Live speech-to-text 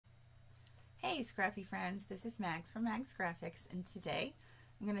Hey scrappy friends, this is Mags from MagsGraphics, and today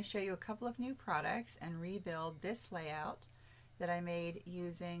I'm going to show you a couple of new products and rebuild this layout that I made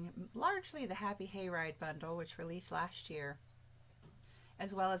using largely the Happy Hayride bundle, which released last year,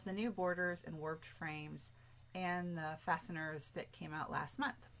 as well as the new borders and warped frames and the fasteners that came out last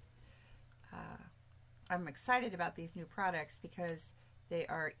month. I'm excited about these new products because they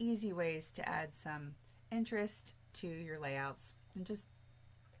are easy ways to add some interest to your layouts, and just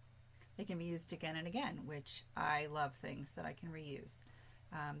they can be used again and again, which I love things that I can reuse.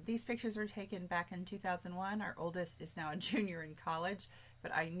 These pictures were taken back in 2001. Our oldest is now a junior in college,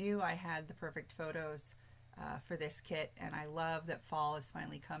 but I knew I had the perfect photos for this kit, and I love that fall is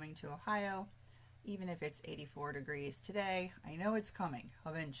finally coming to Ohio. Even if it's 84 degrees today, I know it's coming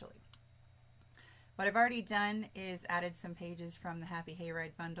eventually. What I've already done is added some pages from the Happy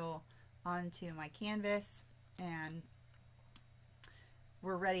Hayride bundle onto my canvas, and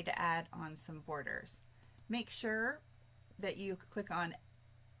we're ready to add on some borders. Make sure that you click on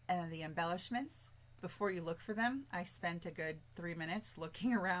the embellishments before you look for them. I spent a good 3 minutes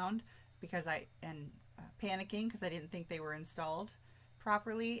looking around because panicking because I didn't think they were installed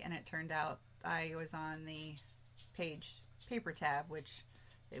properly, and it turned out I was on the paper tab, which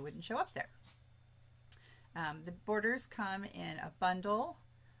they wouldn't show up there. The borders come in a bundle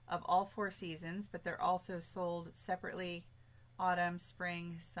of all 4 seasons, but they're also sold separately: autumn,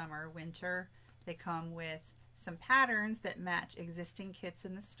 spring, summer, winter. They come with some patterns that match existing kits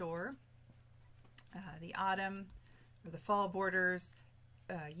in the store. The autumn or the fall borders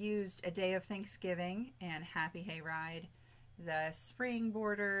used A Day of Thanksgiving and Happy Hayride. The spring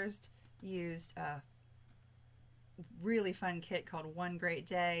borders used a really fun kit called One Great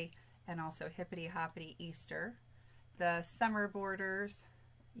Day and also Hippity Hoppity Easter. The summer borders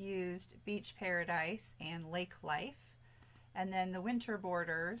used Beach Paradise and Lake Life. And then the winter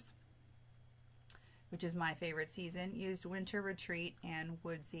borders, which is my favorite season, used Winter Retreat and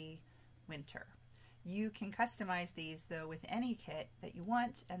Woodsy Winter. You can customize these though with any kit that you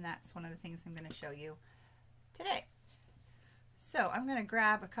want, and that's one of the things I'm going to show you today. So I'm going to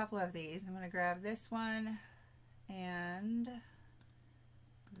grab a couple of these. I'm going to grab this one and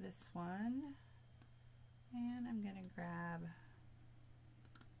this one, and I'm going to grab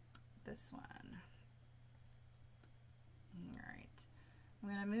this one. Alright, I'm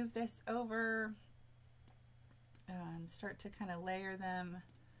going to move this over and start to kind of layer them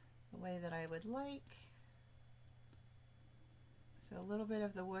the way that I would like. So a little bit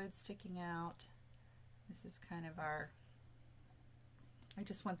of the wood sticking out. This is kind of I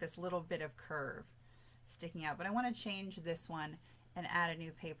just want this little bit of curve sticking out, but I want to change this one and add a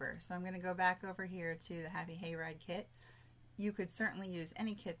new paper. So I'm going to go back over here to the Happy Hayride kit. You could certainly use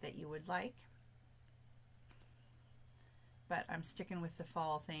any kit that you would like, but I'm sticking with the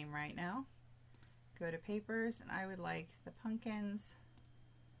fall theme right now. Go to papers, and I would like the pumpkins,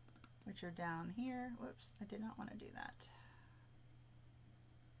 which are down here. Whoops, I did not want to do that.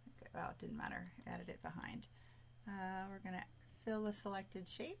 Okay, well, it didn't matter. Added it behind. We're going to fill the selected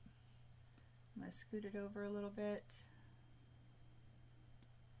shape. I'm going to scoot it over a little bit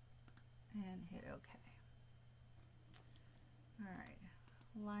and hit OK. Alright,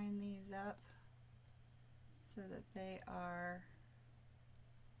 line these up so that they are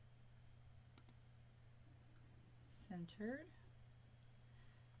centered.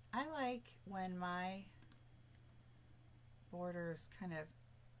 I like when my borders kind of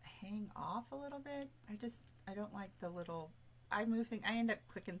hang off a little bit. I don't like the little, I end up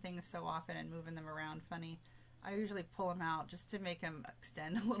clicking things so often and moving them around funny. I usually pull them out just to make them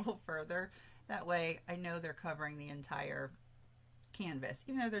extend a little further. That way I know they're covering the entire canvas.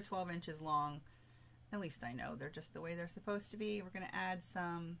 Even though they're 12 inches long, at least I know they're just the way they're supposed to be. We're going to add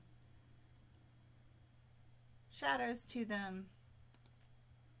some shadows to them,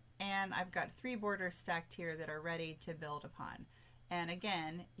 and I've got 3 borders stacked here that are ready to build upon. And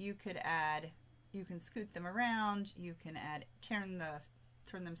again, you can scoot them around, you can turn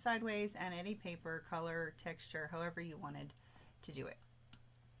them sideways, and any paper, color, texture, however you wanted to do it.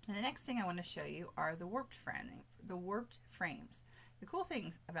 And the next thing I want to show you are the warped frames. The cool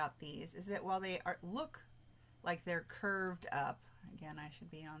things about these is that while they look like they're curved up, again, I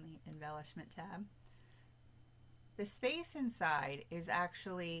should be on the embellishment tab, the space inside is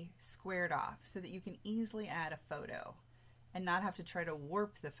actually squared off so that you can easily add a photo and not have to try to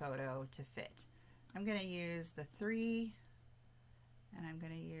warp the photo to fit. I'm going to use the 3, and I'm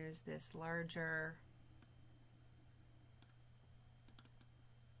going to use this larger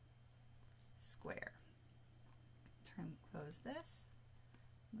square. Close this,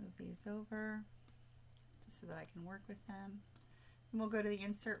 move these over just so that I can work with them. And we'll go to the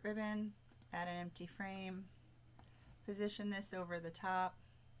insert ribbon, add an empty frame, position this over the top,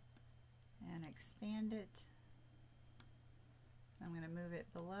 and expand it. I'm going to move it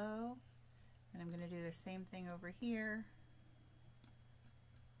below, and I'm going to do the same thing over here,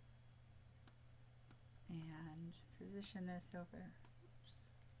 and position this over,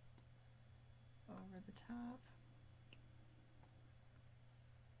 over the top.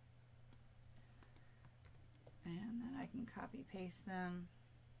 And then I can copy paste them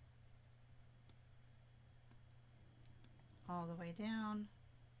all the way down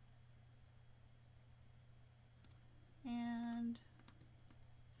and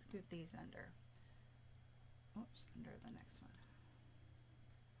scoot these under. Oops, under the next one.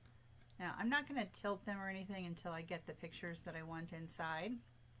 Now I'm not going to tilt them or anything until I get the pictures that I want inside.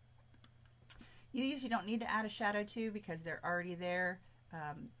 You usually don't need to add a shadow to because they're already there.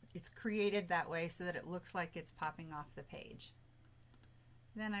 It's created that way so that it looks like it's popping off the page.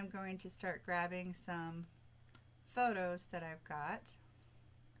 Then I'm going to start grabbing some photos that I've got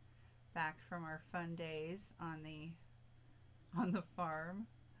back from our fun days on the farm.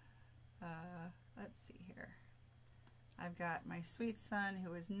 Let's see here. I've got my sweet son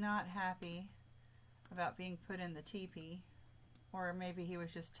who is not happy about being put in the teepee, or maybe he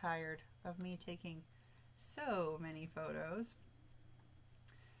was just tired of me taking so many photos.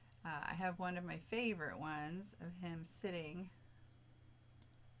 I have one of my favorite ones of him sitting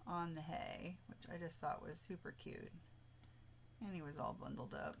on the hay, which I just thought was super cute. And he was all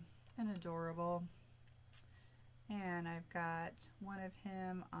bundled up and adorable. And I've got one of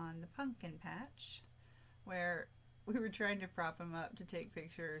him on the pumpkin patch where we were trying to prop him up to take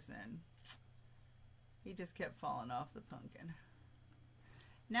pictures and he just kept falling off the pumpkin.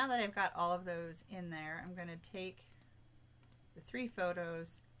 Now that I've got all of those in there, I'm going to take the 3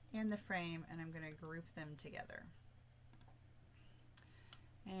 photos in the frame and I'm going to group them together.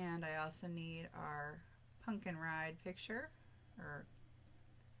 And I also need our pumpkin ride picture, or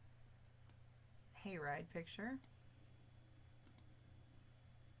hayride picture,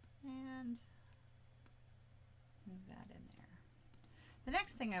 and move that in there. The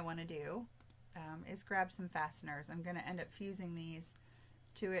next thing I want to do is grab some fasteners. I'm going to end up fusing these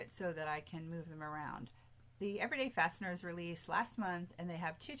to it so that I can move them around. The Everyday Fasteners released last month, and they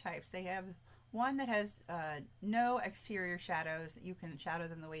have 2 types. They have one that has no exterior shadows, that you can shadow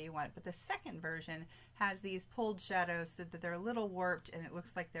them the way you want, but the second version has these pulled shadows so that they're a little warped and it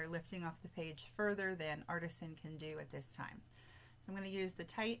looks like they're lifting off the page further than Artisan can do at this time. So I'm going to use the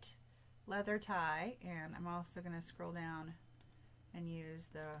tight leather tie, and I'm also going to scroll down and use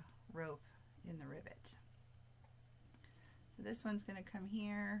the rope in the rivet. So this one's going to come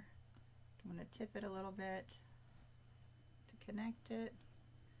here. I'm going to tip it a little bit to connect it,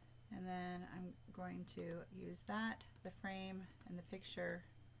 and then I'm going to use that, the frame and the picture,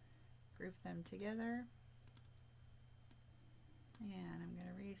 group them together, and I'm going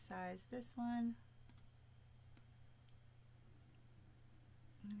to resize this one.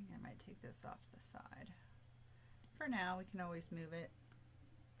 I think I might take this off the side. For now, we can always move it,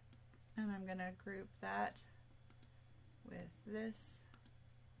 and I'm going to group that with this.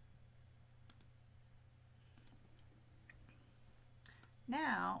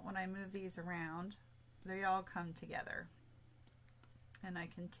 Now, when I move these around, they all come together. And I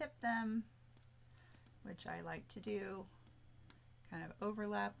can tip them, which I like to do, kind of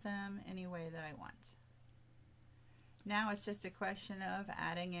overlap them any way that I want. Now it's just a question of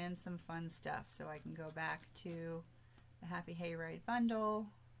adding in some fun stuff. So I can go back to the Happy Hayride bundle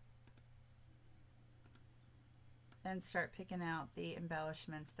and start picking out the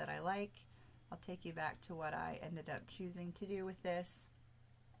embellishments that I like. I'll take you back to what I ended up choosing to do with this.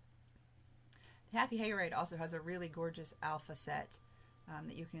 The Happy Hayride also has a really gorgeous alpha set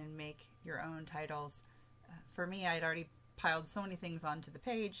that you can make your own titles. For me, I'd already piled so many things onto the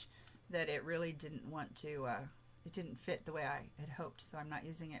page that it really didn't want to, it didn't fit the way I had hoped, so I'm not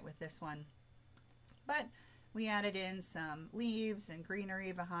using it with this one. But we added in some leaves and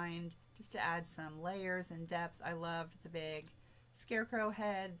greenery behind just to add some layers and depth. I loved the big scarecrow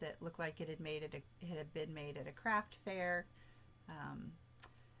head that looked like it had been made at a craft fair.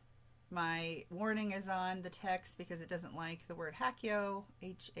 My warning is on the text because it doesn't like the word Hackyo,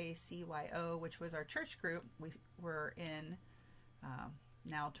 H-A-C-Y-O, which was our church group we were in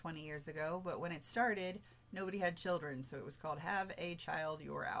now 20 years ago. But when it started, nobody had children, so it was called Have a Child,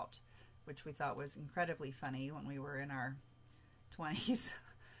 You're Out, which we thought was incredibly funny when we were in our 20s.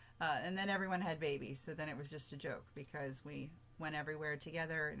 And then everyone had babies, so then it was just a joke because we went everywhere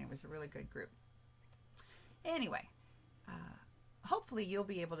together and it was a really good group. Anyway, hopefully you'll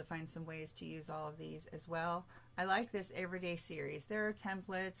be able to find some ways to use all of these as well. I like this everyday series. There are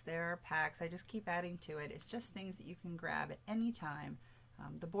templates, there are packs. I just keep adding to it. It's just things that you can grab at any time.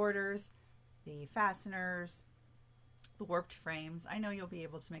 The borders, the fasteners, the warped frames. I know you'll be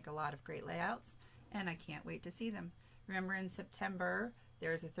able to make a lot of great layouts, and I can't wait to see them. Remember, in September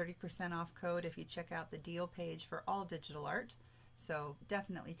there's a 30% off code if you check out the deal page for all digital art, so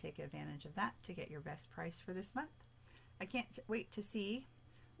definitely take advantage of that to get your best price for this month. I can't wait to see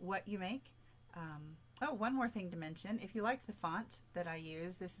what you make. Oh, one more thing to mention. If you like the font that I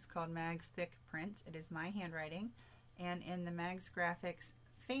use, this is called Mags Thick Print. It is my handwriting, and in the MagsGraphics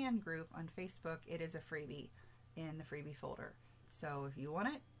fan group on Facebook, it is a freebie in the freebie folder. So if you want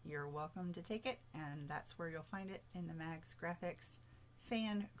it, you're welcome to take it, and that's where you'll find it, in the MagsGraphics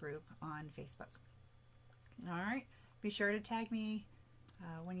fan group on Facebook. All right, be sure to tag me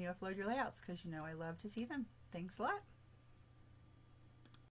when you upload your layouts, because you know I love to see them. Thanks a lot.